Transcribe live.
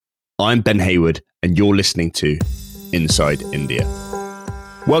I'm Ben Hayward, and you're listening to Inside India.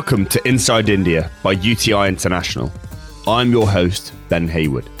 Welcome to Inside India by UTI International. I'm your host, Ben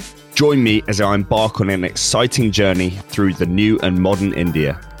Hayward. Join me as I embark on an exciting journey through the new and modern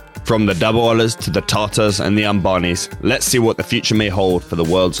India. From the Dabbawalas to the Tatas and the Ambanis, let's see what the future may hold for the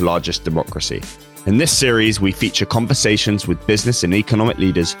world's largest democracy. In this series, we feature conversations with business and economic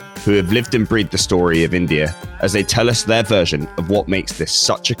leaders who have lived and breathed the story of India as they tell us their version of what makes this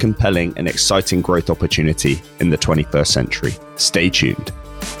such a compelling and exciting growth opportunity in the 21st century. Stay tuned.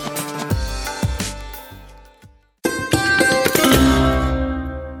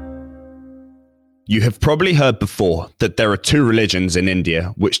 You have probably heard before that there are two religions in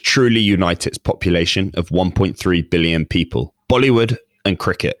India which truly unite its population of 1.3 billion people, Bollywood and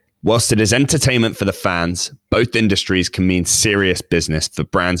cricket. Whilst it is entertainment for the fans, both industries can mean serious business for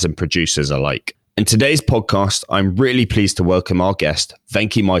brands and producers alike. In today's podcast, I'm really pleased to welcome our guest,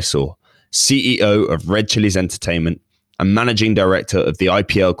 Venky Mysore, CEO of Red Chillies Entertainment and Managing Director of the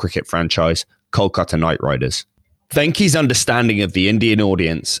IPL cricket franchise, Kolkata Knight Riders. Venky's understanding of the Indian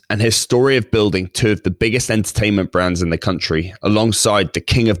audience and his story of building two of the biggest entertainment brands in the country, alongside the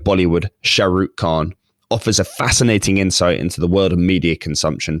king of Bollywood, Shah Rukh Khan, offers a fascinating insight into the world of media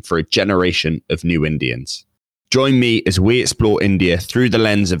consumption for a generation of new Indians. Join me as we explore India through the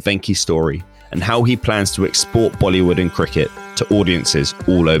lens of Venky's story and how he plans to export Bollywood and cricket to audiences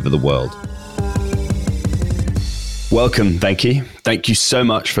all over the world. Welcome, Venky. Thank you so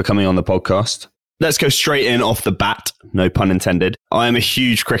much for coming on the podcast. Let's go straight in off the bat, no pun intended. I am a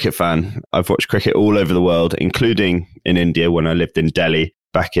huge cricket fan. I've watched cricket all over the world, including in India when I lived in Delhi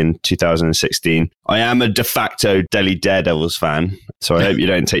back in 2016. I am a de facto Delhi Daredevils fan, so I hope you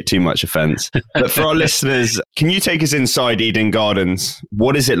don't take too much offense. But for our listeners, can you take us inside Eden Gardens?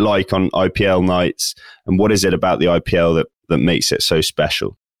 What is it like on IPL nights, and what is it about the IPL that makes it so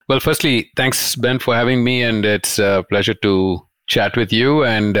special? Well, firstly, thanks, Ben, for having me, and it's a pleasure to chat with you.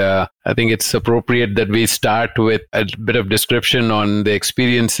 And I think it's appropriate that we start with a bit of description on the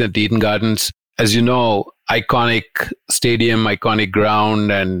experience at Eden Gardens. As you know, iconic stadium, iconic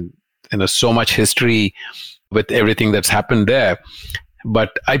ground, and so much history with everything that's happened there.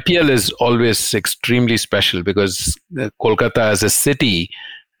 But IPL is always extremely special because Kolkata as a city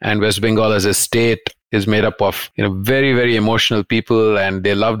and West Bengal as a state is made up of very, very emotional people, and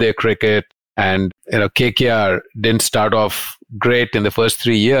they love their cricket. And KKR didn't start off great in the first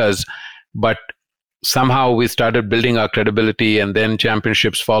 3 years, but somehow we started building our credibility, and then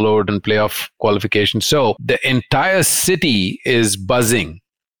championships followed and playoff qualifications. So the entire city is buzzing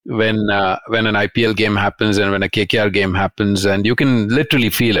when an IPL game happens and when a KKR game happens, and you can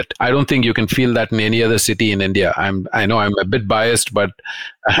literally feel it. I don't think you can feel that in any other city in India. I know I'm a bit biased, but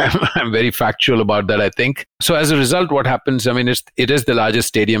I'm very factual about that, I think. So as a result, what happens, it is the largest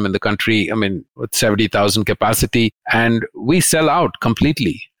stadium in the country, with 70,000 capacity, and we sell out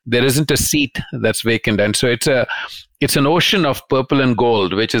completely. There isn't a seat that's vacant. And so it's an ocean of purple and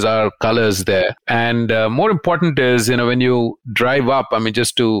gold, which is our colors there. And more important is, when you drive up,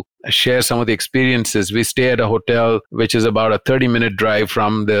 just to share some of the experiences, we stay at a hotel, which is about a 30-minute drive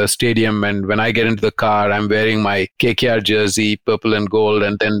from the stadium. And when I get into the car, I'm wearing my KKR jersey, purple and gold,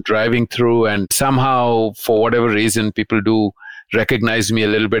 and then driving through. And somehow, for whatever reason, people do recognize me a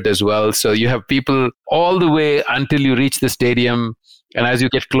little bit as well. So you have people all the way until you reach the stadium. And as you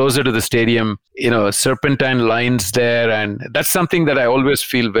get closer to the stadium, serpentine lines there. And that's something that I always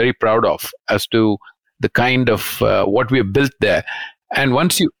feel very proud of as to the kind of what we have built there. And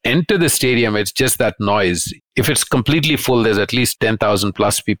once you enter the stadium, it's just that noise. If it's completely full, there's at least 10,000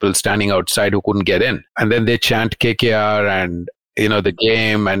 plus people standing outside who couldn't get in. And then they chant KKR and the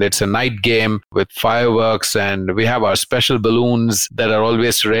game, and it's a night game with fireworks, and we have our special balloons that are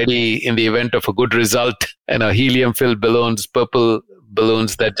always ready in the event of a good result, helium-filled balloons, purple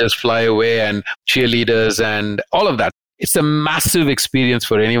balloons that just fly away, and cheerleaders and all of that. It's a massive experience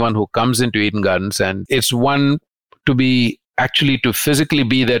for anyone who comes into Eden Gardens, and it's one to physically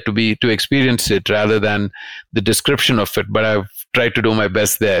be there, to experience it rather than the description of it. But I've tried to do my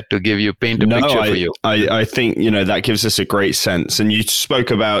best there to paint a picture for you. I think, that gives us a great sense. And you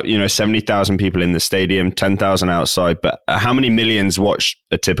spoke about, 70,000 people in the stadium, 10,000 outside, but how many millions watch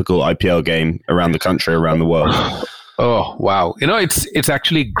a typical IPL game around the country, around the world? Oh, wow. It's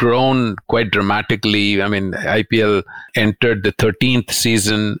actually grown quite dramatically. IPL entered the 13th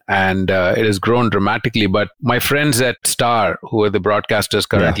season and it has grown dramatically. But my friends at Star, who are the broadcasters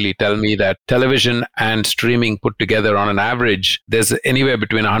currently, tell me that television and streaming put together on an average, there's anywhere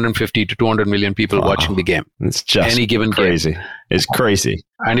between 150 to 200 million people watching the game. It's just any given crazy. Game. It's crazy.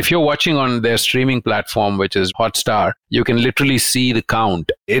 And if you're watching on their streaming platform, which is Hotstar, you can literally see the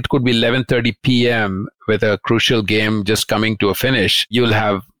count. It could be 11:30 p.m. with a crucial game just coming to a finish. You'll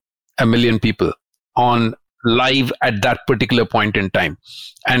have 1 million people on live at that particular point in time.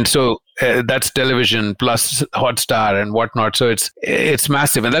 And so that's television plus Hotstar and whatnot. So it's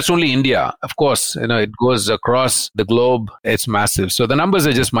massive. And that's only India. Of course, it goes across the globe. It's massive. So the numbers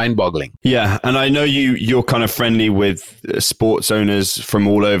are just mind-boggling. Yeah. And I know you're kind of friendly with sports owners from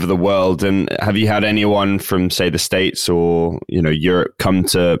all over the world. And have you had anyone from, say, the States or, Europe come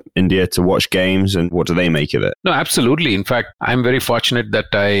to India to watch games? And what do they make of it? No, absolutely. In fact, I'm very fortunate that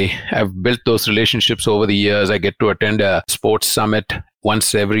I have built those relationships over the years. I get to attend a sports summit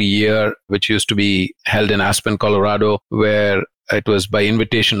once every year, which used to be held in Aspen, Colorado, where it was by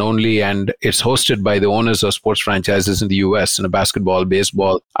invitation only, and it's hosted by the owners of sports franchises in the US, basketball,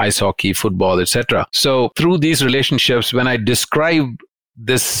 baseball, ice hockey, football, etc. So through these relationships, when I describe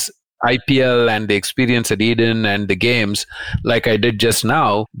this IPL and the experience at Eden and the games like I did just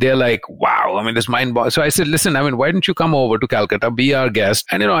now, they're like, wow, this mind-boggling. So I said, listen, why don't you come over to Calcutta, be our guest?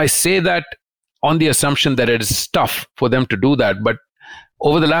 And, I say that on the assumption that it is tough for them to do that. But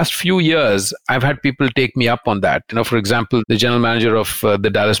over the last few years, I've had people take me up on that. For example, the general manager of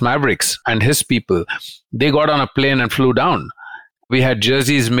the Dallas Mavericks and his people, they got on a plane and flew down. We had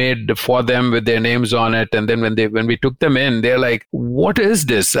jerseys made for them with their names on it. And then when we took them in, they're like, what is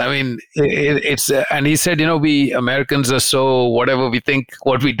this? It's and he said, we Americans are so whatever, we think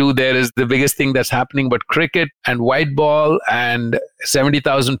what we do there is the biggest thing that's happening. But cricket and white ball and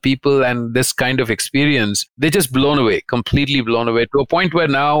 70,000 people and this kind of experience, they're just blown away, completely blown away, to a point where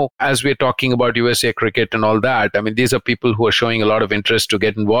now, as we're talking about USA cricket and all that, these are people who are showing a lot of interest to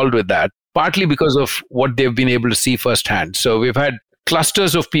get involved with that, partly because of what they've been able to see firsthand. So we've had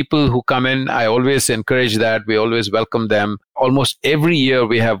clusters of people who come in. I always encourage that. We always welcome them. Almost every year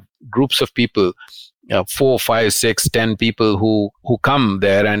we have groups of people, 4, 5, 6, 10 people who come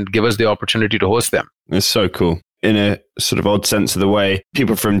there and give us the opportunity to host them. It's so cool. In a sort of odd sense of the way,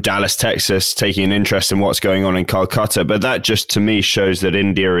 people from Dallas, Texas, taking an interest in what's going on in Calcutta. But that just, to me, shows that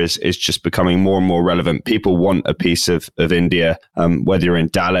India is just becoming more and more relevant. People want a piece of India, whether you're in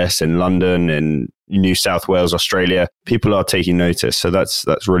Dallas, in London, in New South Wales, Australia. People are taking notice. So that's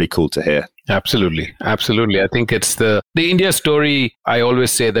really cool to hear. Absolutely. Absolutely. I think it's the India story. I always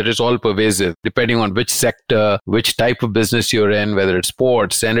say that it's all pervasive, depending on which sector, which type of business you're in, whether it's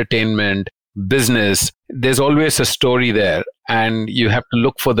sports, entertainment, business, there's always a story there, and you have to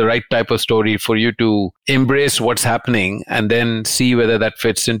look for the right type of story for you to embrace what's happening and then see whether that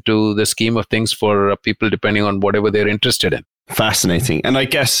fits into the scheme of things for people depending on whatever they're interested in. Fascinating. And I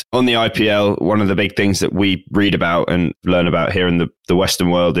guess on the IPL, one of the big things that we read about and learn about here in the Western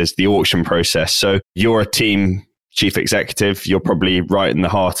world is the auction process. So you're a team chief executive, you're probably right in the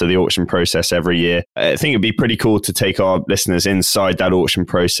heart of the auction process every year. I think it'd be pretty cool to take our listeners inside that auction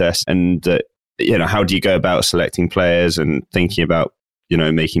process and, how do you go about selecting players and thinking about,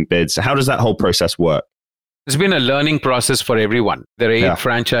 making bids? How does that whole process work? It's been a learning process for everyone. There are 8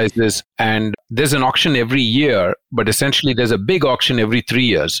 franchises and there's an auction every year, but essentially there's a big auction every 3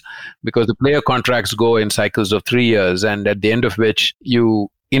 years because the player contracts go in cycles of 3 years, and at the end of which you,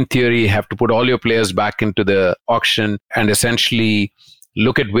 in theory, have to put all your players back into the auction and essentially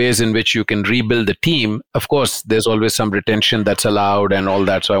look at ways in which you can rebuild the team. Of course, there's always some retention that's allowed and all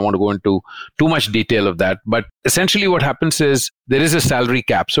that. So I won't go into too much detail of that. But essentially what happens is there is a salary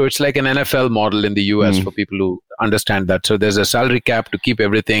cap. So it's like an NFL model in the US for people who understand that. So there's a salary cap to keep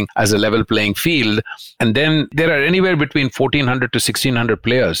everything as a level playing field. And then there are anywhere between 1,400 to 1,600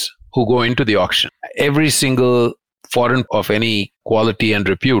 players who go into the auction. Every single foreign of any quality and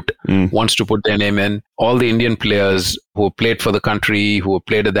repute wants to put their name in. All the Indian players who have played for the country, who have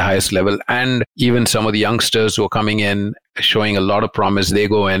played at the highest level, and even some of the youngsters who are coming in, showing a lot of promise, they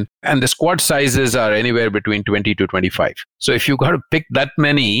go in. And the squad sizes are anywhere between 20 to 25. So if you've got to pick that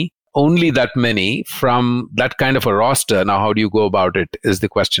many, only that many from that kind of a roster, now how do you go about it is the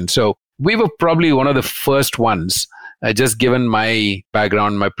question. So we were probably one of the first ones. Just given my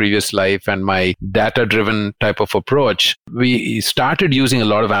background, my previous life, and my data-driven type of approach, we started using a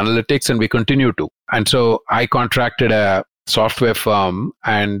lot of analytics and we continue to. And so I contracted a software firm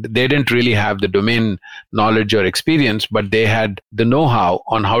and they didn't really have the domain knowledge or experience, but they had the know-how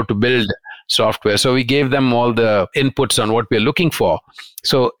on how to build software. So we gave them all the inputs on what we're looking for.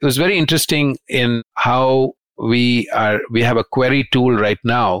 So it was very interesting in how we have a query tool right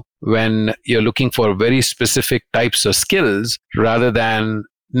now when you're looking for very specific types of skills rather than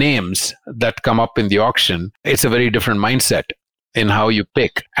names that come up in the auction. It's a very different mindset. in how you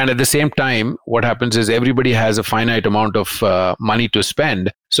pick. And at the same time, what happens is everybody has a finite amount of money to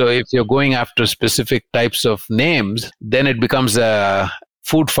spend. So if you're going after specific types of names, then it becomes a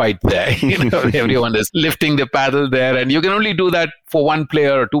food fight there. Everyone is lifting the paddle there, and you can only do that for one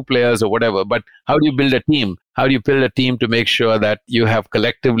player or two players or whatever. But how do you build a team? How do you build a team to make sure that you have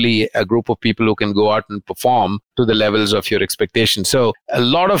collectively a group of people who can go out and perform to the levels of your expectations? So a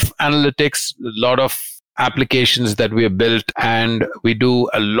lot of analytics, a lot of applications that we have built, and we do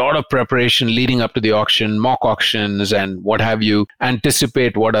a lot of preparation leading up to the auction, mock auctions and what have you,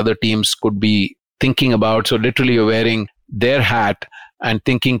 anticipate what other teams could be thinking about. So literally you're wearing their hat and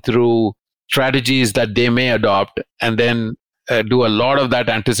thinking through strategies that they may adopt, and then do a lot of that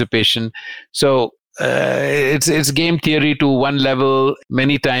anticipation. So it's game theory to one level.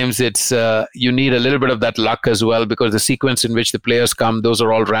 Many times it's you need a little bit of that luck as well, because the sequence in which the players come, those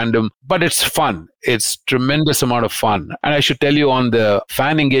are all random, but it's fun. It's tremendous amount of fun. And I should tell you, on the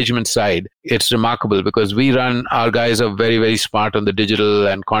fan engagement side, it's remarkable, because our guys are very, very smart on the digital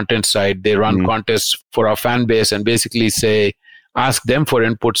and content side. They run contests for our fan base and basically ask them for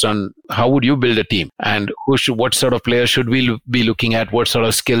inputs on how would you build a team, and what sort of players should we be looking at, what sort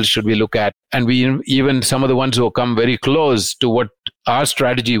of skills should we look at. And we even some of the ones who come very close to what our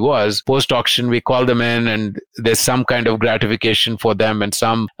strategy was, post-auction, we call them in, and there's some kind of gratification for them and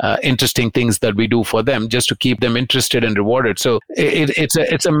some interesting things that we do for them just to keep them interested and rewarded. So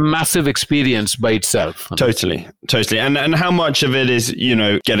it's a massive experience by itself. Totally. And how much of it is,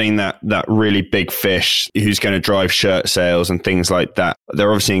 getting that really big fish who's going to drive shirt sales and things like that?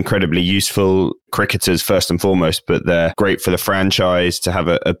 They're obviously incredibly useful cricketers first and foremost, but they're great for the franchise to have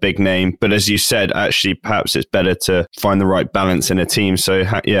a big name. But as you said, actually, perhaps it's better to find the right balance in a team. So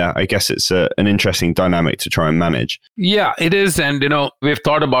I guess it's an interesting dynamic to try and manage. Yeah, it is. And, we've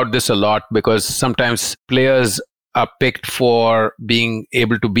thought about this a lot, because sometimes players are picked for being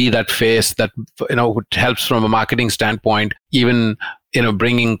able to be that face that, helps from a marketing standpoint, even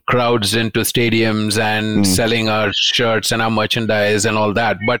bringing crowds into stadiums and selling our shirts and our merchandise and all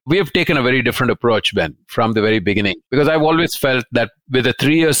that. But we have taken a very different approach, Ben, from the very beginning, because I've always felt that with a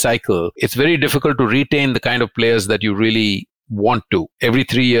 3-year cycle, it's very difficult to retain the kind of players that you really want to. Every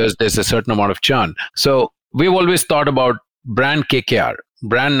 3 years, there's a certain amount of churn. So we've always thought about brand KKR,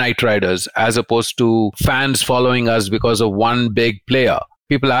 brand Knight Riders, as opposed to fans following us because of one big player.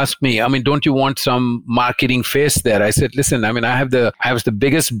 People ask me, don't you want some marketing face there? I said, listen, I have the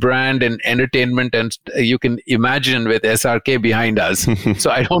biggest brand in entertainment, and you can imagine with SRK behind us.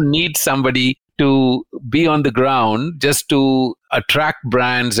 So I don't need somebody to be on the ground just to attract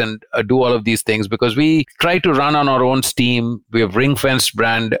brands and do all of these things, because we try to run on our own steam. We have ring-fenced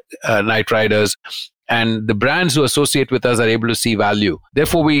brand Knight Riders, and the brands who associate with us are able to see value.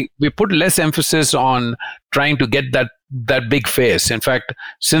 Therefore, we put less emphasis on trying to get that big face. In fact,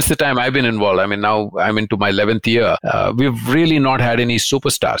 since the time I've been involved, now I'm into my 11th year, we've really not had any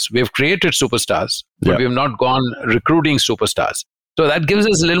superstars. We've created superstars, but we have not gone recruiting superstars. So that gives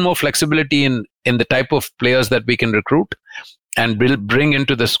us a little more flexibility in the type of players that we can recruit and bring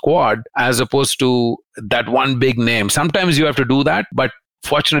into the squad, as opposed to that one big name. Sometimes you have to do that, but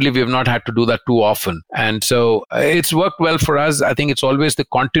fortunately, we have not had to do that too often. And so it's worked well for us. I think it's always the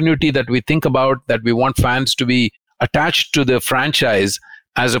continuity that we think about, that we want fans to be attached to the franchise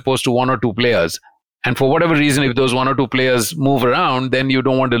as opposed to one or two players. And for whatever reason, if those one or two players move around, then you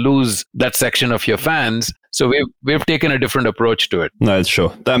don't want to lose that section of your fans. So we've taken a different approach to it. No,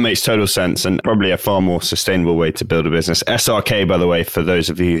 sure. That makes total sense, and probably a far more sustainable way to build a business. SRK, by the way, for those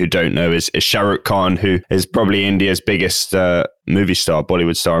of you who don't know, is Shah Rukh Khan, who is probably India's biggest movie star,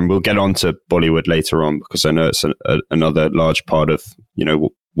 Bollywood star. And we'll get on to Bollywood later on, because I know it's another large part of,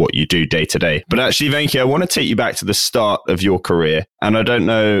 what you do day to day. But actually, Venki, I want to take you back to the start of your career. And I don't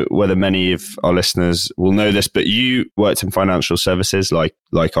know whether many of our listeners will know this, but you worked in financial services like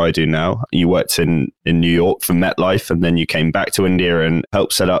I do now. You worked in New York for MetLife, and then you came back to India and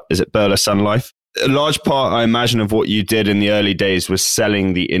helped set up, is it Birla Sun Life? A large part, I imagine, of what you did in the early days was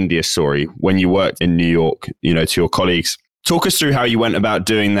selling the India story when you worked in New York, to your colleagues. Talk us through how you went about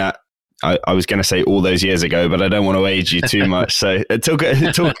doing that. I was going to say all those years ago, but I don't want to age you too much. So talk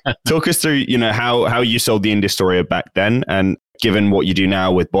us through, how you sold the India story back then, and given what you do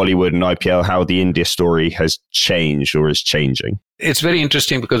now with Bollywood and IPL, how the India story has changed or is changing. It's very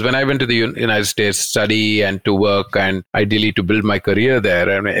interesting, because when I went to the United States to study and to work and ideally to build my career there,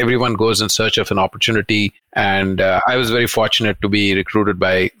 everyone goes in search of an opportunity. And I was very fortunate to be recruited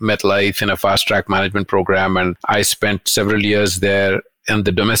by MetLife in a fast track management program. And I spent several years there on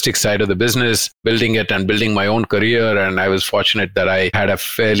the domestic side of the business, building it and building my own career. And I was fortunate that I had a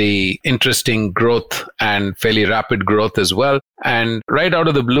fairly interesting growth and fairly rapid growth as well. And right out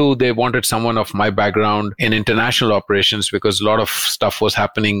of the blue, they wanted someone of my background in international operations because a lot of stuff was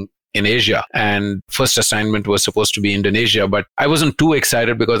happening in Asia. And first assignment was supposed to be Indonesia, but I wasn't too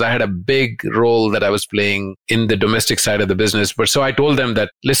excited because I had a big role that I was playing in the domestic side of the business. But so I told them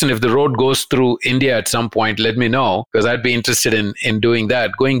that, listen, if the road goes through India at some point, let me know, because I'd be interested in doing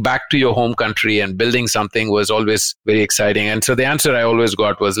that. Going back to your home country and building something was always very exciting. And so the answer I always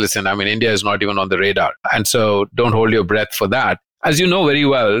got was, listen, I mean, India is not even on the radar. And so don't hold your breath for that. As you know very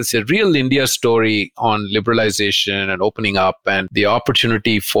well, it's a real India story on liberalization and opening up, and the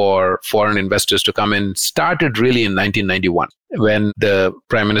opportunity for foreign investors to come in started really in 1991 when the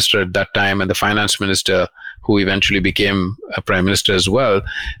prime minister at that time and the finance minister, who eventually became a prime minister as well,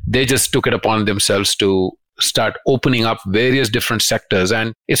 they just took it upon themselves to start opening up various different sectors.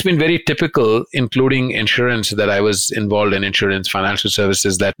 And it's been very typical, including insurance, that I was involved in insurance, financial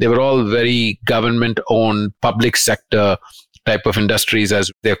services, that they were all very government-owned, public sector type of industries,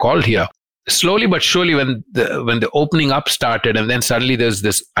 as they're called here. Slowly but surely, when the opening up started, and then suddenly there's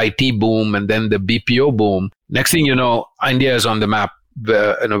this IT boom and then the BPO boom, next thing you know, India is on the map,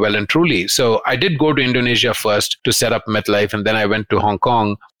 well and truly. So I did go to Indonesia first to set up MetLife, and then I went to Hong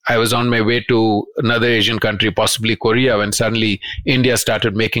Kong. I was on my way to another Asian country, possibly Korea, when suddenly India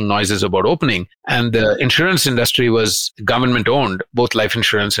started making noises about opening. And the insurance industry was government owned, both life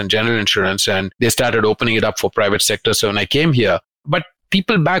insurance and general insurance, and they started opening it up for private sector. So when I came here, but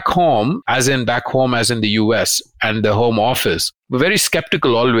people back home as in the US and the home office, were very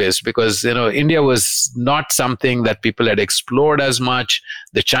skeptical always because, India was not something that people had explored as much.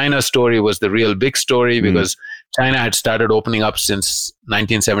 The China story was the real big story because China had started opening up since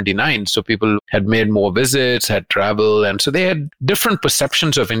 1979. So people had made more visits, had traveled, and so they had different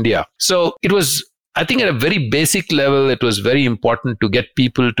perceptions of India. So it was, I think at a very basic level, it was very important to get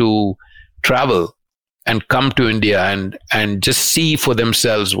people to travel and come to India and just see for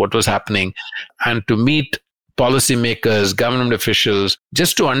themselves what was happening, and to meet policymakers, government officials,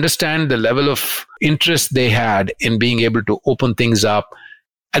 just to understand the level of interest they had in being able to open things up.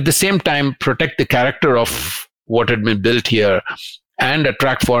 At the same time, protect the character of what had been built here and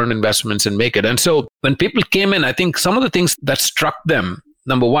attract foreign investments and make it. And so when people came in, I think some of the things that struck them,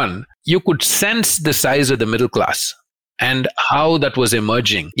 number one, you could sense the size of the middle class and how that was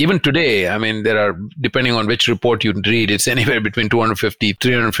emerging. Even today, I mean, there are, depending on which report you read, it's anywhere between 250,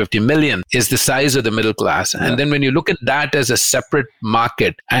 350 million is the size of the middle class. And then when you look at that as a separate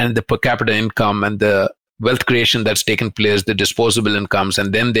market and the per capita income and the wealth creation that's taken place, the disposable incomes,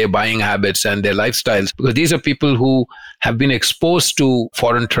 and then their buying habits and their lifestyles, because these are people who have been exposed to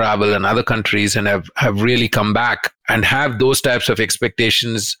foreign travel and other countries and have really come back and have those types of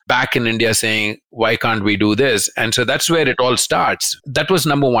expectations back in India saying, why can't we do this? And so that's where it all starts. That was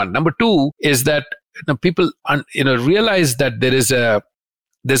number one. Number two is that people realize that there's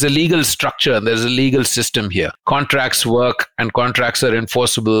a legal structure and there's a legal system here. Contracts work and contracts are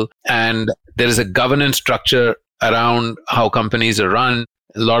enforceable, and there is a governance structure around how companies are run.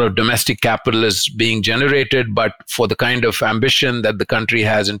 A lot of domestic capital is being generated, but for the kind of ambition that the country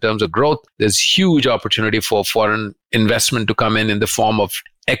has in terms of growth, there's huge opportunity for foreign investment to come in the form of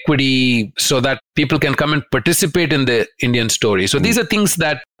equity so that people can come and participate in the Indian story. So these are things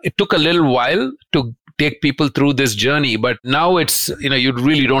that it took a little while to take people through this journey, but now it's, you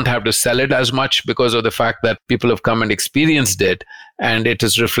really don't have to sell it as much because of the fact that people have come and experienced it, and it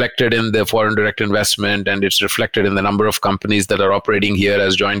is reflected in the foreign direct investment, and it's reflected in the number of companies that are operating here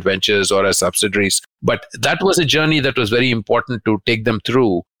as joint ventures or as subsidiaries. But that was a journey that was very important to take them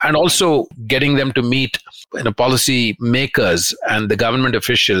through, and also getting them to meet policy makers and the government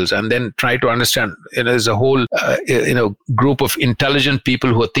officials, and then try to understand there's a whole group of intelligent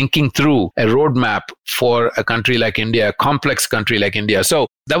people who are thinking through a roadmap for a country like India, a complex country like India. So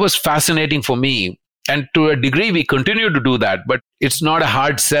that was fascinating for me. And to a degree, we continue to do that, but it's not a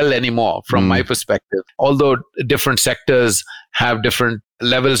hard sell anymore from my perspective. Although different sectors have different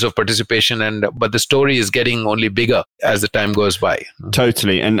levels of participation, but the story is getting only bigger as the time goes by.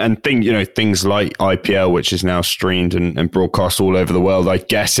 Totally. And things like IPL, which is now streamed and broadcast all over the world, I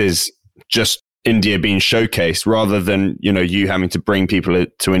guess is just India being showcased rather than, you having to bring people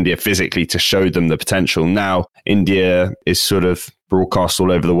to India physically to show them the potential. Now, India is sort of broadcast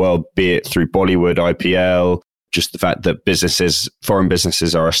all over the world, be it through Bollywood, IPL, just the fact that foreign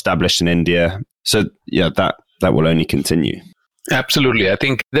businesses are established in India. So yeah, that will only continue. Absolutely. I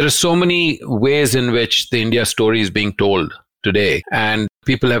think there are so many ways in which the India story is being told today, and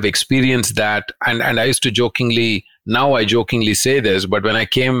people have experienced that. And I used to jokingly Now I jokingly say this, but when I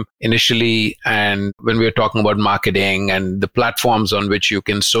came initially and when we were talking about marketing and the platforms on which you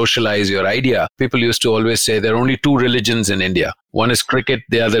can socialize your idea, people used to always say there are only two religions in India. One is cricket,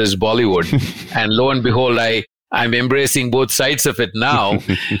 the other is Bollywood. And lo and behold, I'm embracing both sides of it now.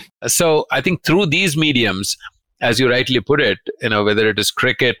 So I think through these mediums, as you rightly put it, whether it is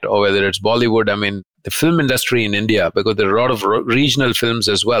cricket or whether it's Bollywood, I mean, the film industry in India, because there are a lot of regional films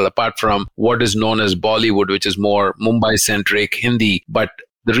as well, apart from what is known as Bollywood, which is more Mumbai-centric, Hindi, but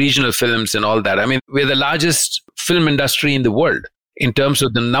the regional films and all that. I mean, we're the largest film industry in the world in terms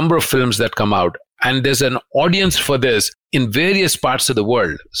of the number of films that come out. And there's an audience for this in various parts of the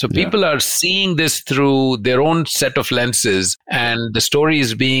world. So people are seeing this through their own set of lenses, and the story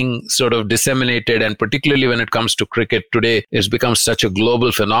is being sort of disseminated. And particularly when it comes to cricket today, it's become such a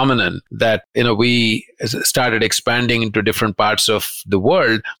global phenomenon that, we started expanding into different parts of the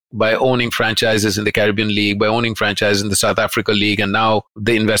world by owning franchises in the Caribbean League, by owning franchises in the South Africa League, and now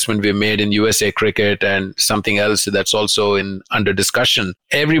the investment we made in USA Cricket and something else that's also under discussion.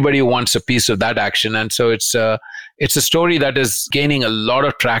 Everybody wants a piece of that action. And so it's a story that is gaining a lot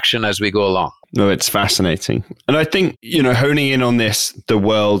of traction as we go along. No, it's fascinating. And I think, honing in on this, the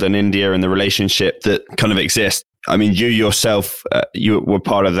world and India and the relationship that kind of exists. I mean, you yourself, you were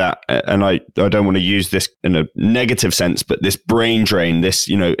part of that. And I don't want to use this in a negative sense, but this brain drain, this,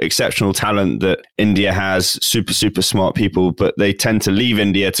 exceptional talent that India has, super, super smart people, but they tend to leave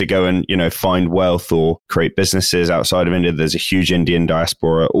India to go and, find wealth or create businesses outside of India. There's a huge Indian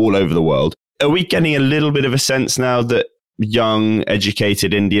diaspora all over the world. Are we getting a little bit of a sense now that young,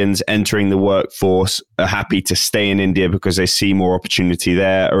 educated Indians entering the workforce are happy to stay in India because they see more opportunity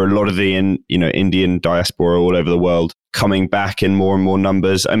there? Or a lot of the Indian diaspora all over the world coming back in more and more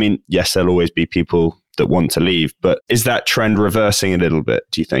numbers? I mean, yes, there'll always be people that want to leave, but is that trend reversing a little bit,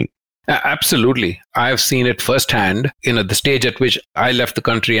 do you think? Absolutely. I've seen it firsthand. The stage at which I left the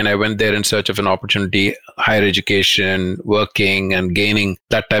country and I went there in search of an opportunity, higher education, working and gaining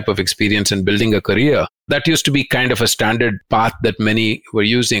that type of experience and building a career. That used to be kind of a standard path that many were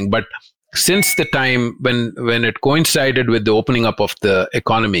using. But since the time when it coincided with the opening up of the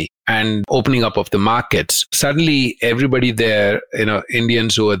economy and opening up of the markets, suddenly everybody there,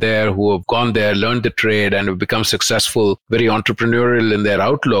 Indians who are there, who have gone there, learned the trade and have become successful, very entrepreneurial in their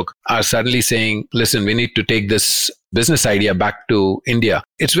outlook, are suddenly saying, listen, we need to take this business idea back to India.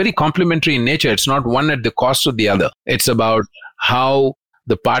 It's very complementary in nature. It's not one at the cost of the other. It's about how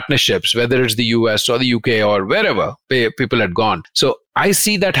the partnerships, whether it's the US or the UK or wherever people had gone. So I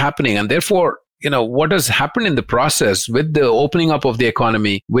see that happening. And therefore, what has happened in the process with the opening up of the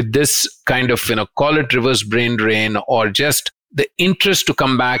economy, with this kind of, call it reverse brain drain or just the interest to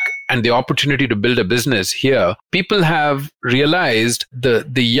come back and the opportunity to build a business here, people have realized the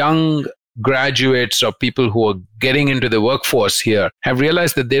young graduates or people who are getting into the workforce here have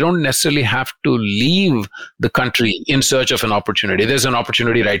realized that they don't necessarily have to leave the country in search of an opportunity. There's an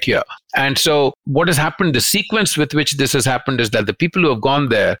opportunity right here. And so what has happened, the sequence with which this has happened is that the people who have gone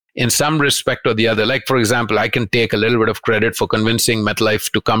there in some respect or the other, like for example, I can take a little bit of credit for convincing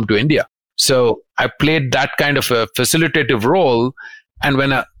MetLife to come to India. So I played that kind of a facilitative role. And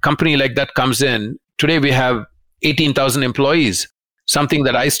when a company like that comes in, today we have 18,000 employees. Something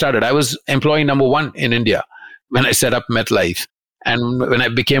that I started. I was employee number 1 in India when I set up MetLife. And when I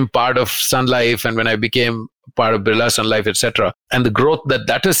became part of Sun Life and when I became part of Birla Sun Life, etc., and the growth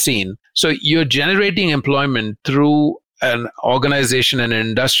that has seen. So you're generating employment through an organization and an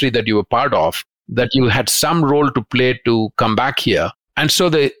industry that you were part of, that you had some role to play to come back here. And so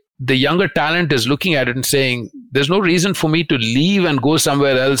the younger talent is looking at it and saying, there's no reason for me to leave and go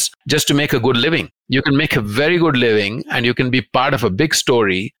somewhere else just to make a good living. You can make a very good living and you can be part of a big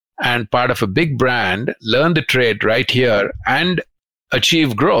story and part of a big brand, learn the trade right here and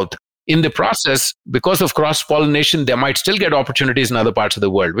achieve growth. In the process, because of cross-pollination, they might still get opportunities in other parts of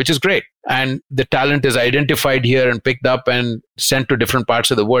the world, which is great. And the talent is identified here and picked up and sent to different parts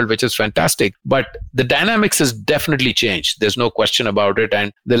of the world, which is fantastic. But the dynamics has definitely changed. There's no question about it.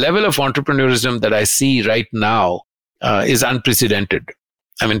 And the level of entrepreneurism that I see right now is unprecedented.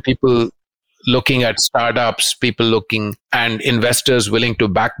 I mean, people looking at startups, people looking and investors willing to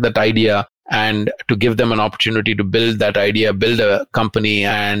back that idea and to give them an opportunity to build that idea, build a company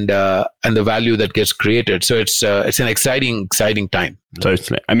and the value that gets created. So it's an exciting time.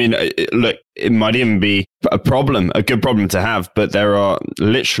 Totally. I mean, look, it might even be a good problem to have, but there are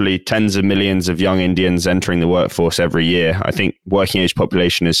literally tens of millions of young Indians entering the workforce every year. I think working age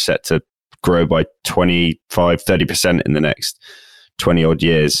population is set to grow by 25, 30% in the next 20 odd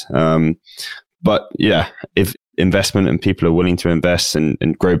years. But yeah, if investment and people are willing to invest and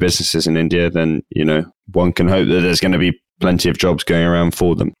grow businesses in India, then, one can hope that there's going to be plenty of jobs going around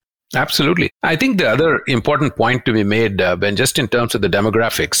for them. Absolutely. I think the other important point to be made, Ben, just in terms of the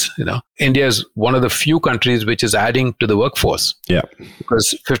demographics, India is one of the few countries which is adding to the workforce. Yeah.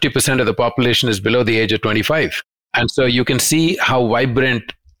 Because 50% of the population is below the age of 25. And so you can see how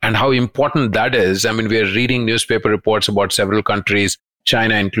vibrant and how important that is. I mean, we are reading newspaper reports about several countries,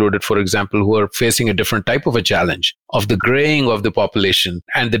 China included, for example, who are facing a different type of a challenge of the graying of the population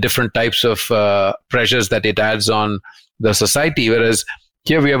and the different types of pressures that it adds on the society. Whereas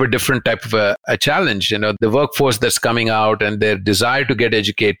here we have a different type of a challenge, the workforce that's coming out and their desire to get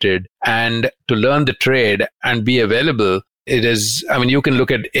educated and to learn the trade and be available. It is, you can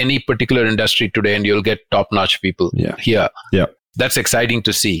look at any particular industry today and you'll get top-notch people here. Yeah. That's exciting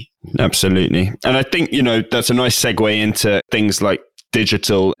to see. Absolutely. And I think, that's a nice segue into things like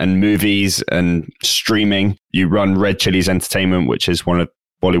digital and movies and streaming. You run Red Chillies Entertainment, which is one of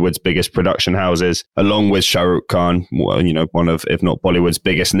Bollywood's biggest production houses, along with Shah Rukh Khan, one of, if not Bollywood's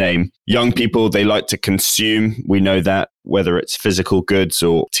biggest name. Young people, they like to consume. We know that, whether it's physical goods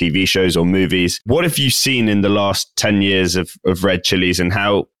or TV shows or movies. What have you seen in the last 10 years of Red Chillies, and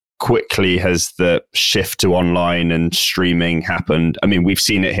how quickly has the shift to online and streaming happened? I mean, we've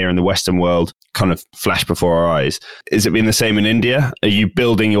seen it here in the Western world kind of flash before our eyes. Is it been the same in India? Are you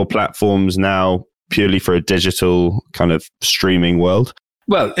building your platforms now purely for a digital kind of streaming world?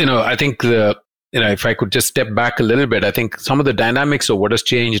 Well, I think if I could just step back a little bit, I think some of the dynamics of what has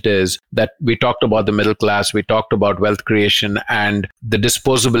changed is that we talked about the middle class, we talked about wealth creation and the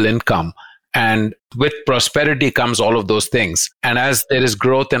disposable income. And with prosperity comes all of those things. And as there is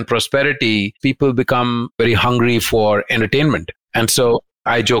growth and prosperity, people become very hungry for entertainment. And so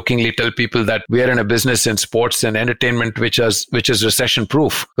I jokingly tell people that we are in a business in sports and entertainment which is recession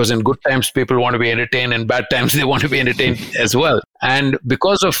proof, because in good times people want to be entertained, and bad times they want to be entertained as well. And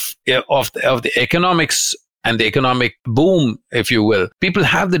because of the economics and the economic boom, if you will, people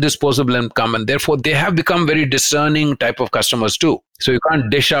have the disposable income, and therefore they have become very discerning type of customers too. So you can't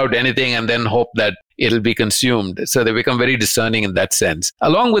dish out anything and then hope that it'll be consumed. So they become very discerning in that sense.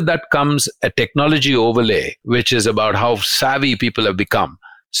 Along with that comes a technology overlay, which is about how savvy people have become.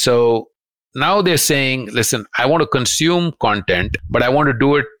 So now they're saying, listen, I want to consume content, but I want to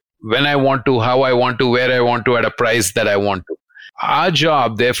do it when I want to, how I want to, where I want to, at a price that I want to. Our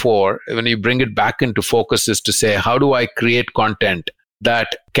job, therefore, when you bring it back into focus, is to say, how do I create content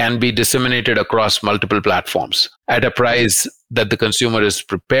that can be disseminated across multiple platforms at a price that the consumer is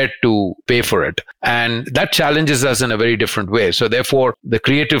prepared to pay for it? And that challenges us in a very different way. So therefore, the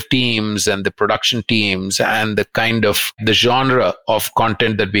creative teams and the production teams and the kind of the genre of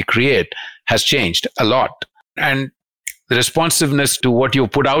content that we create has changed a lot. And the responsiveness to what you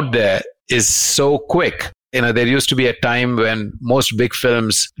put out there is so quick. There used to be a time when most big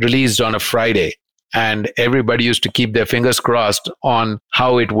films released on a Friday, and everybody used to keep their fingers crossed on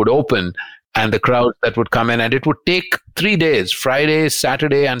how it would open and the crowd that would come in. And it would take 3 days, Friday,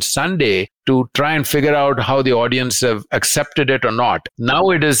 Saturday, and Sunday, to try and figure out how the audience have accepted it or not. Now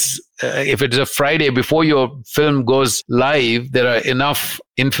it is, if it is a Friday before your film goes live, there are enough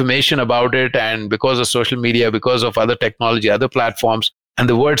information about it. And because of social media, because of other technology, other platforms, and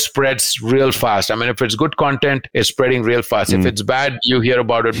the word spreads real fast. If it's good content, it's spreading real fast. If it's bad, you hear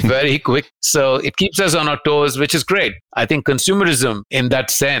about it very quick. So it keeps us on our toes, which is great. I think consumerism in that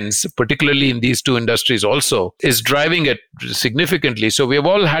sense, particularly in these two industries also, is driving it significantly. So we've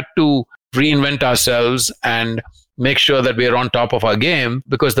all had to reinvent ourselves and make sure that we are on top of our game,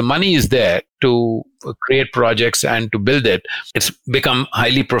 because the money is there to create projects and to build it. It's become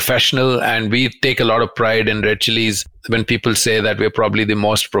highly professional, and we take a lot of pride in Red Chillies when people say that we're probably the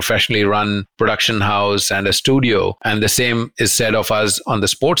most professionally run production house and a studio. And the same is said of us on the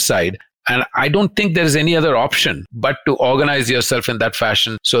sports side. And I don't think there is any other option but to organize yourself in that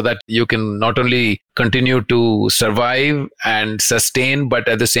fashion so that you can not only continue to survive and sustain, but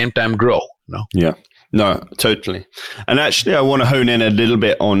at the same time grow. Yeah. No, totally. And actually, I want to hone in a little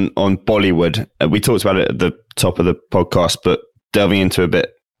bit on Bollywood. We talked about it at the top of the podcast, but delving into a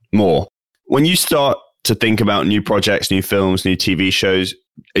bit more. When you start to think about new projects, new films, new TV shows,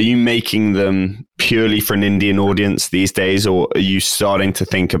 are you making them purely for an Indian audience these days, or are you starting to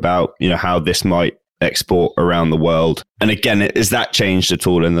think about, how this might export around the world? And again, has that changed at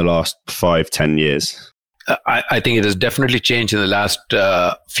all in the last 5-10 years? I think it has definitely changed in the last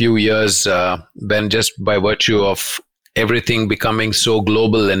few years, Ben, just by virtue of everything becoming so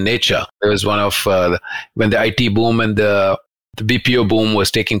global in nature. There was one of, when the IT boom and the BPO boom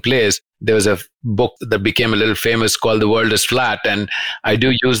was taking place, there was a book that became a little famous called The World is Flat. And I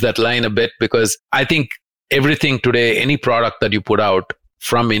do use that line a bit because I think everything today, any product that you put out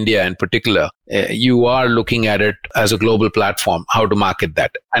from India in particular, you are looking at it as a global platform, how to market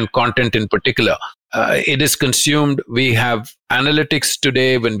that, and content in particular. It is consumed. We have analytics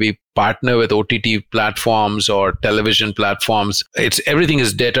today when we partner with OTT platforms or television platforms. Everything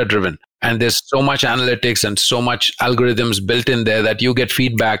is data driven. And there's so much analytics and so much algorithms built in there that you get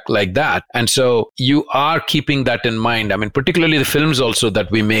feedback like that. And so you are keeping that in mind. I mean, particularly the films also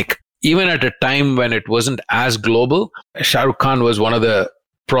that we make, even at a time when it wasn't as global, Shah Rukh Khan was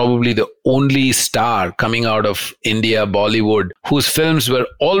probably the only star coming out of India, Bollywood, whose films were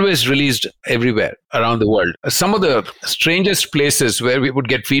always released everywhere around the world. Some of the strangest places where we would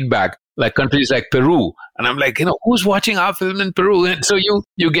get feedback, like countries like Peru. And I'm like, who's watching our film in Peru? And so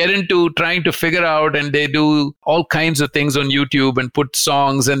you get into trying to figure out, and they do all kinds of things on YouTube and put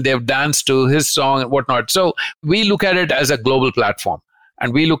songs, and they've danced to his song and whatnot. So we look at it as a global platform.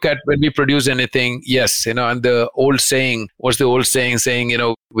 And we look at when we produce anything, yes, and the old saying, what's the old saying saying,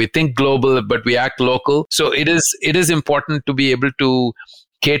 we think global, but we act local. So it is important to be able to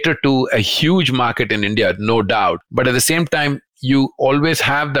cater to a huge market in India, no doubt. But at the same time, you always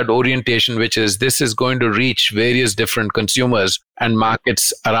have that orientation, which is this is going to reach various different consumers and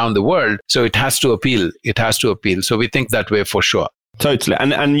markets around the world. So it has to appeal. So we think that way for sure. Totally.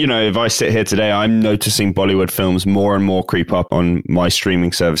 And if I sit here today, I'm noticing Bollywood films more and more creep up on my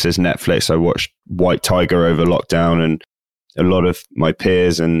streaming services, Netflix. I watched White Tiger over lockdown, and a lot of my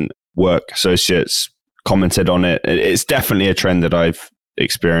peers and work associates commented on it. It's definitely a trend that I've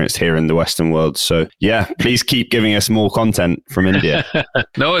experienced here in the Western world. So yeah, please keep giving us more content from India.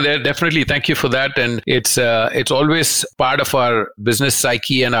 No, definitely. Thank you for that. And it's always part of our business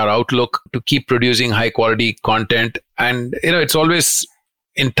psyche and our outlook to keep producing high quality content. And it's always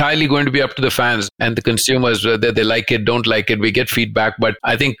entirely going to be up to the fans and the consumers, whether they like it, don't like it. We get feedback, but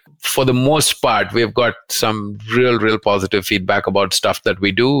I think for the most part, we've got some real positive feedback about stuff that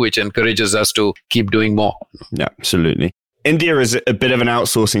we do, which encourages us to keep doing more. Yeah, absolutely. India is a bit of an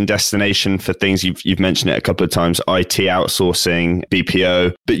outsourcing destination for things. You've mentioned it a couple of times, IT outsourcing,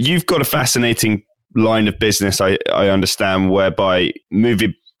 BPO, but you've got a fascinating line of business, I understand, whereby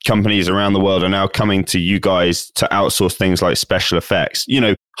movie companies around the world are now coming to you guys to outsource things like special effects.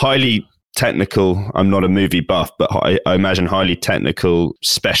 Highly technical, I'm not a movie buff, but I imagine highly technical,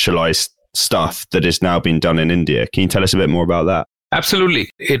 specialized stuff that is now being done in India. Can you tell us a bit more about that? Absolutely.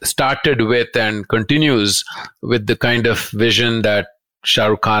 It started with and continues with the kind of vision that Shah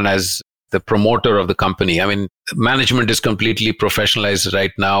Rukh Khan, as the promoter of the company. I mean, management is completely professionalized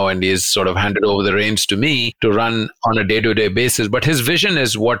right now, and he's sort of handed over the reins to me to run on a day-to-day basis. But his vision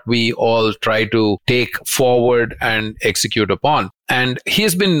is what we all try to take forward and execute upon. And he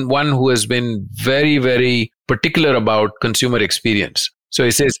has been one who has been very, very particular about consumer experience. So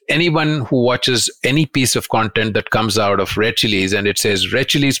he says anyone who watches any piece of content that comes out of Red Chillies and it says Red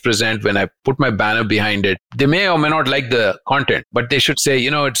Chillies present, when I put my banner behind it, they may or may not like the content, but they should say,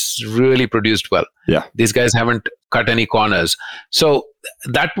 it's really produced well. Yeah. These guys haven't cut any corners. So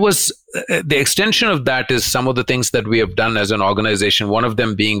that was the extension of that is some of the things that we have done as an organization, one of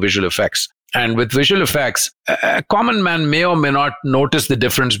them being visual effects. And with visual effects, a common man may or may not notice the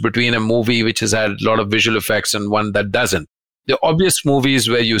difference between a movie which has had a lot of visual effects and one that doesn't. The obvious movies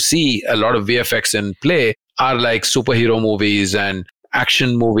where you see a lot of VFX in play are like superhero movies and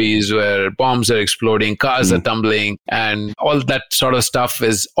action movies where bombs are exploding, cars are tumbling, and all that sort of stuff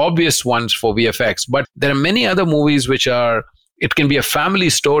is obvious ones for VFX. But there are many other movies it can be a family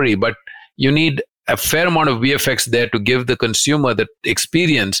story, but you need a fair amount of VFX there to give the consumer the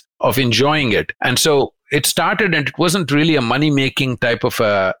experience of enjoying it. And so it started, and it wasn't really a money-making type of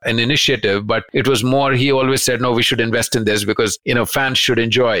an initiative, but it was more, he always said, no, we should invest in this because, fans should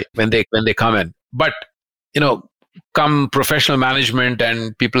enjoy when they come in. But, come professional management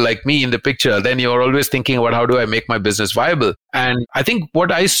and people like me in the picture, then you're always thinking about how do I make my business viable? And I think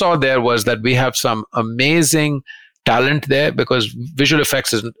what I saw there was that we have some amazing talent there, because visual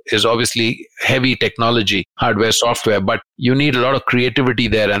effects is obviously heavy technology, hardware, software, but you need a lot of creativity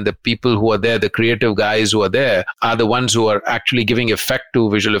there. And the people who are there, the creative guys who are there, are the ones who are actually giving effect to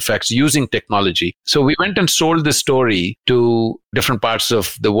visual effects using technology. So we went and sold the story to different parts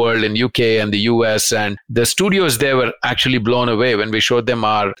of the world in UK and the US, and the studios there were actually blown away when we showed them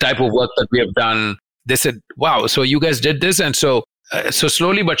our type of work that we have done. They said, wow, so you guys did this? And so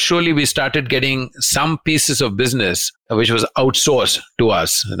slowly but surely, we started getting some pieces of business which was outsourced to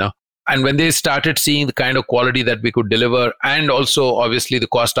us, And when they started seeing the kind of quality that we could deliver, and also obviously the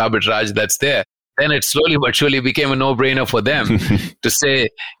cost arbitrage that's there, then it slowly but surely became a no-brainer for them to say,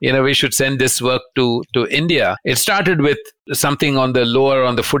 we should send this work to India. It started with something on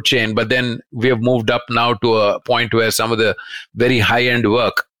the food chain, but then we have moved up now to a point where some of the very high-end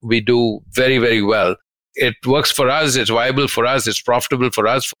work we do very, very well. It works for us, it's viable for us, it's profitable for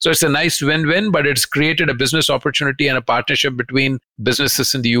us. So it's a nice win-win, but it's created a business opportunity and a partnership between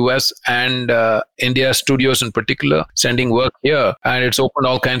businesses in the US and India studios in particular, sending work here. And it's opened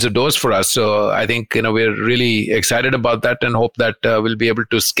all kinds of doors for us. So I think, we're really excited about that and hope that we'll be able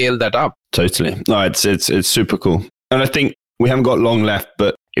to scale that up. Totally. No, it's super cool. And I think we haven't got long left,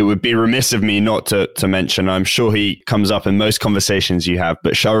 but it would be remiss of me not to mention, I'm sure he comes up in most conversations you have,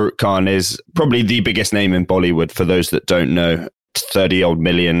 but Shah Rukh Khan is probably the biggest name in Bollywood for those that don't know. 30-odd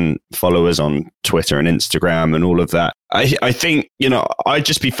million followers on Twitter and Instagram and all of that. I think, I'd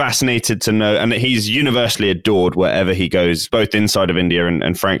just be fascinated to know, and he's universally adored wherever he goes, both inside of India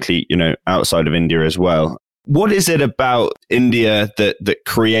and frankly, outside of India as well. What is it about India that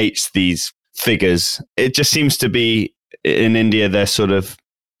creates these figures? It just seems to be in India, they're sort of,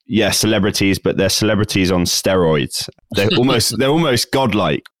 celebrities, but they're celebrities on steroids. They're almost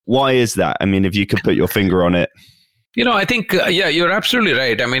godlike. Why is that? I mean, if you could put your finger on it. I think, you're absolutely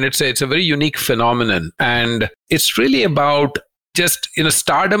right. I mean, it's a very unique phenomenon. And it's really about just,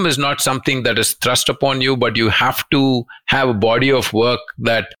 stardom is not something that is thrust upon you, but you have to have a body of work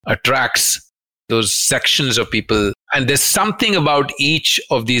that attracts those sections of people. And there's something about each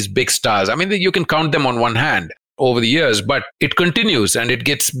of these big stars. I mean, you can count them on one hand over the years, but it continues and it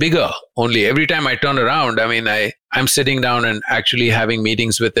gets bigger only. Every time I turn around, I mean, I'm sitting down and actually having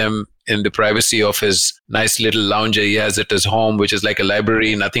meetings with him in the privacy of his nice little lounge he has at his home, which is like a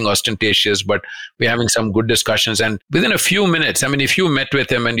library, nothing ostentatious, but we're having some good discussions. And within a few minutes, I mean, if you met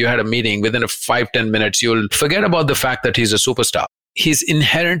with him and you had a meeting, within 5-10 minutes, you'll forget about the fact that he's a superstar. He's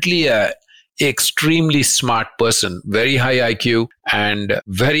inherently a extremely smart person, very high IQ and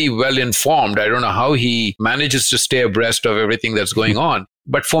very well informed. I don't know how he manages to stay abreast of everything that's going on.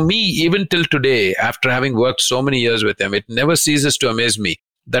 But for me, even till today, after having worked so many years with him, it never ceases to amaze me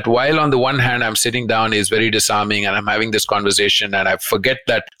that while on the one hand, I'm sitting down, he's very disarming and I'm having this conversation and I forget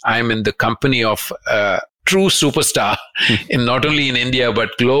that I'm in the company of a true superstar not only in India,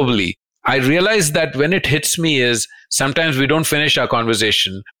 but globally. I realize that when it hits me is sometimes we don't finish our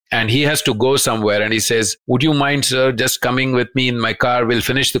conversation and he has to go somewhere and he says, would you mind, sir, just coming with me in my car? We'll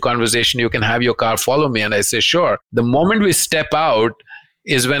finish the conversation. You can have your car, follow me. And I say, sure. The moment we step out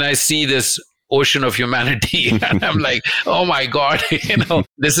is when I see this ocean of humanity. And I'm like, oh my God,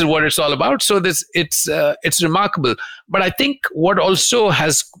 this is what it's all about. So it's remarkable. But I think what also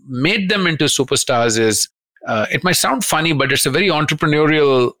has made them into superstars is, it might sound funny, but it's a very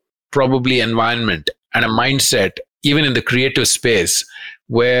entrepreneurial probably environment and a mindset, even in the creative space,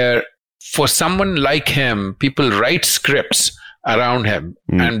 where for someone like him, people write scripts around him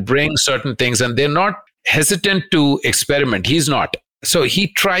and bring certain things, and they're not hesitant to experiment. He's not. So he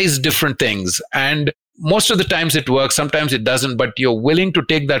tries different things, and most of the times it works, sometimes it doesn't, but you're willing to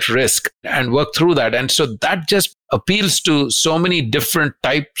take that risk and work through that. And so that just appeals to so many different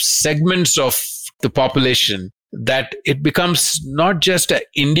segments of the population that it becomes not just an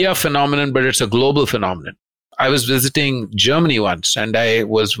India phenomenon, but it's a global phenomenon. I was visiting Germany once and I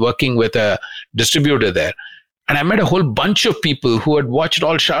was working with a distributor there. And I met a whole bunch of people who had watched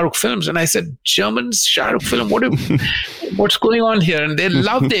all Shah Rukh films. And I said, Germans, Shah Rukh film, what's going on here? And they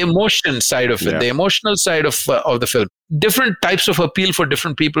love the emotion side of it, the emotional side of the film. Different types of appeal for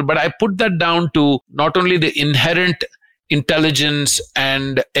different people. But I put that down to not only the inherent intelligence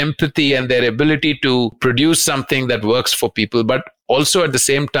and empathy and their ability to produce something that works for people, but also at the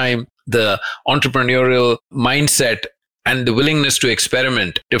same time, the entrepreneurial mindset and the willingness to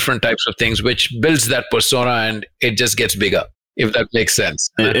experiment different types of things, which builds that persona and it just gets bigger, if that makes sense.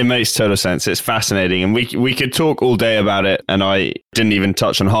 It makes total sense. It's fascinating. And we could talk all day about it. And I didn't even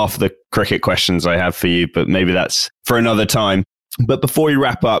touch on half of the cricket questions I have for you, but maybe that's for another time. But before we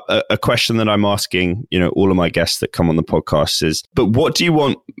wrap up, a question that I'm asking, all of my guests that come on the podcast is, but what do you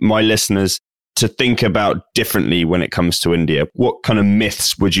want my listeners to think about differently when it comes to India? What kind of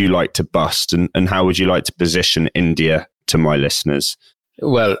myths would you like to bust and how would you like to position India to my listeners?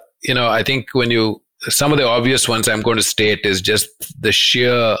 Well, I think some of the obvious ones I'm going to state is just the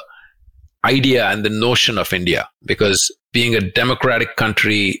sheer idea and the notion of India, because being a democratic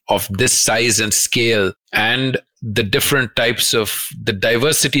country of this size and scale and the different types of the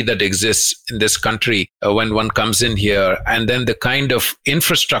diversity that exists in this country when one comes in here, and then the kind of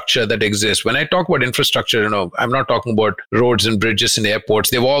infrastructure that exists. When I talk about infrastructure, I'm not talking about roads and bridges and airports.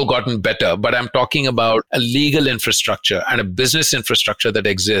 They've all gotten better, but I'm talking about a legal infrastructure and a business infrastructure that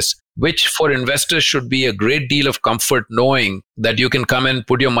exists, which for investors should be a great deal of comfort knowing that you can come and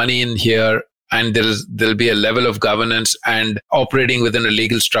put your money in here, and there'll be a level of governance and operating within a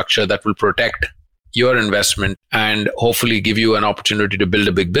legal structure that will protect your investment and hopefully give you an opportunity to build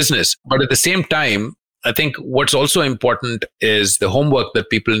a big business. But at the same time, I think what's also important is the homework that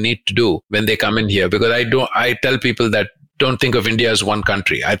people need to do when they come in here. Because I tell people that don't think of India as one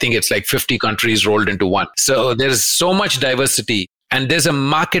country. I think it's like 50 countries rolled into one. So there's so much diversity, and there's a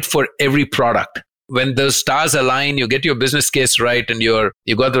market for every product. When those stars align, you get your business case right, and you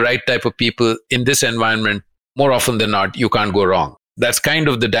got the right type of people in this environment, more often than not, you can't go wrong. That's kind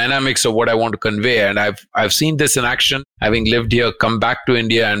of the dynamics of what I want to convey. And I've seen this in action, having lived here, come back to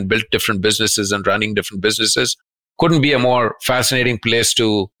India and built different businesses and running different businesses. Couldn't be a more fascinating place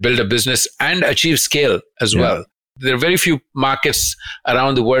to build a business and achieve scale as well. There are very few markets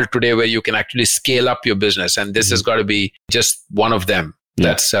around the world today where you can actually scale up your business. And this has got to be just one of them.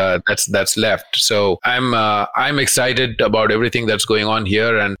 That's left. So I'm excited about everything that's going on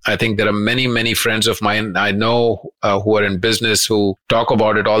here, and I think there are many friends of mine I know who are in business who talk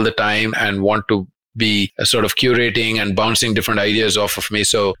about it all the time and want to be sort of curating and bouncing different ideas off of me.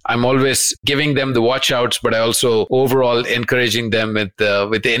 So I'm always giving them the watch outs, but I also overall encouraging them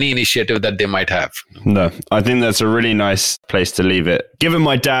with any initiative that they might have. No, I think that's a really nice place to leave it. Given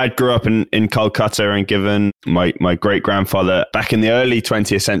my dad grew up in Kolkata, and given my great grandfather back in the early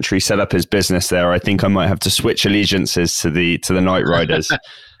 20th century set up his business there, I think I might have to switch allegiances to the Knight Riders.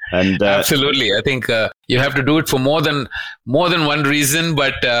 And absolutely, I think you have to do it for more than one reason.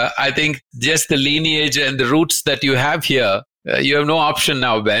 But I think just the lineage and the roots that you have here, you have no option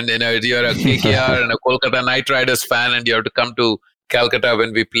now, Ben. You're a KKR and a Kolkata Knight Riders fan, and you have to come to Calcutta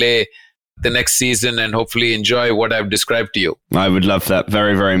when we play the next season and hopefully enjoy what I've described to you. I would love that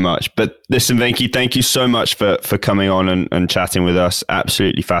very, very much. But listen, Venki, thank you so much for coming on and chatting with us.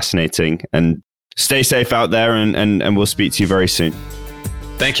 Absolutely fascinating. And stay safe out there, and we'll speak to you very soon.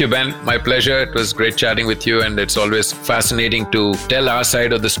 Thank you, Ben. My pleasure. It was great chatting with you, and it's always fascinating to tell our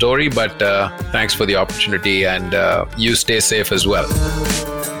side of the story, but thanks for the opportunity, and you stay safe as well.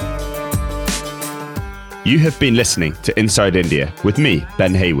 You have been listening to Inside India with me,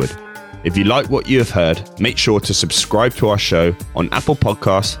 Ben Hayward. If you like what you have heard, make sure to subscribe to our show on Apple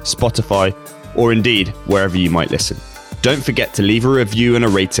Podcasts, Spotify, or indeed wherever you might listen. Don't forget to leave a review and a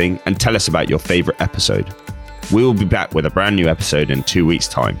rating and tell us about your favorite episode. We will be back with a brand new episode in 2 weeks'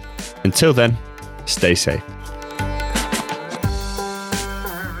 time. Until then, stay safe.